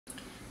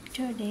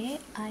Today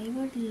I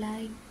would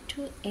like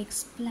to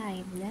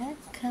explain the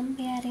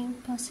comparing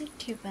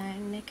positive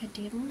and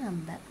negative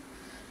number.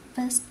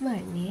 First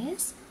one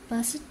is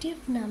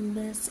positive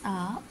numbers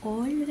are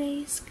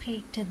always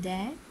greater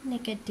than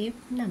negative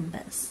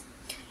numbers.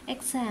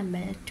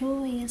 Example,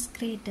 2 is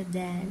greater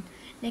than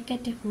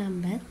negative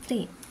number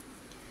 3.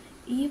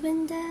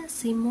 Even the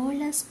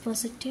smallest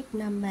positive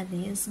number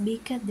is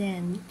bigger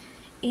than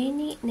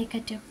any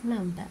negative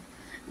number.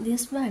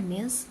 This one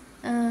is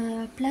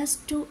plus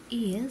 2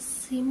 is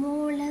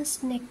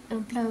smallest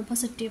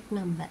positive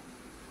number.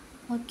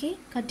 Okay,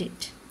 got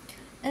it.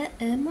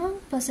 Among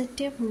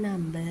positive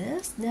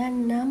numbers, the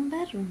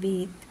number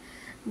with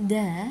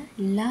the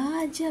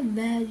larger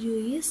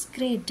value is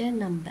greater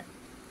number.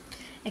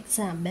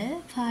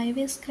 Example, 5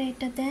 is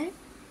greater than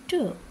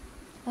 2.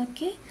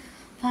 Okay,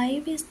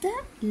 5 is the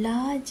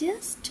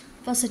largest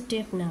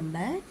positive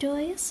number, 2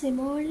 is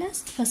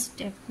smallest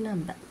positive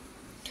number.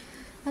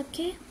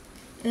 Okay,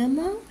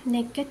 among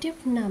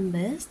negative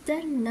numbers,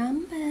 the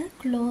number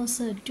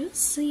closer to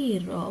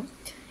 0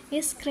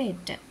 is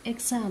greater.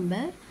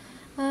 Example,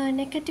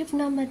 negative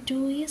number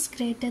 2 is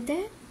greater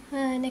than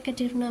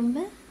negative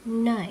number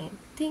 9.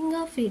 Think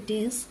of it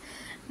is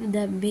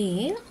the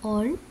way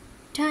on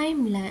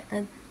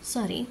timeline,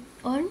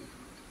 on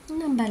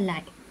number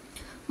line.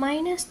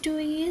 Minus 2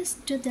 is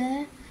to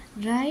the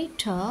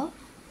right of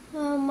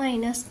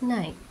minus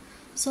 9.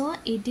 So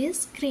it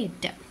is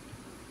greater.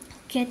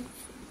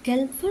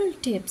 Helpful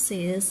tips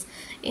is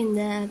in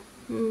the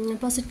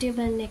positive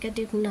and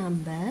negative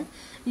number,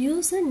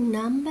 use a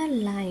number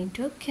line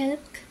to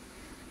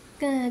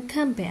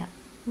compare.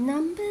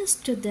 Numbers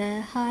to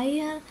the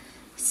higher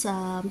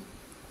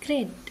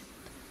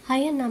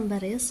number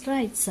is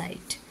right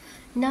side.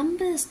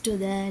 Numbers to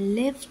the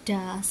left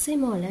are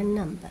smaller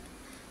number.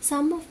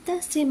 Some of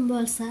the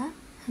symbols are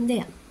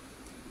there.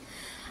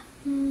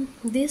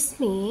 This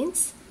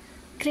means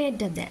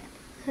greater than.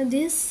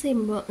 This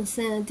symbol is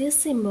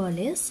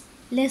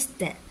less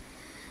than.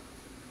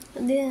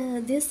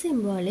 This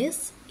symbol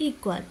is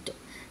equal to.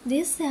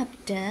 This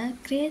chapter,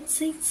 grade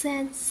 6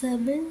 and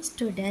 7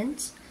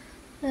 students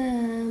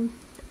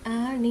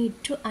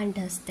need to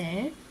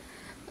understand.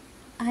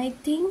 I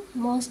think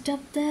most of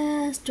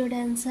the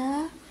students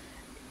are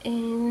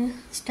in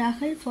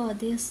struggle for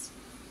this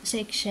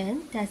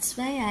section. That's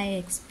why I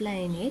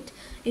explain it.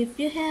 If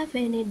you have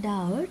any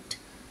doubt,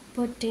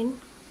 put in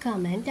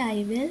comment.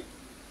 I will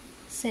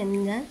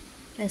send the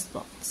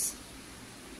response.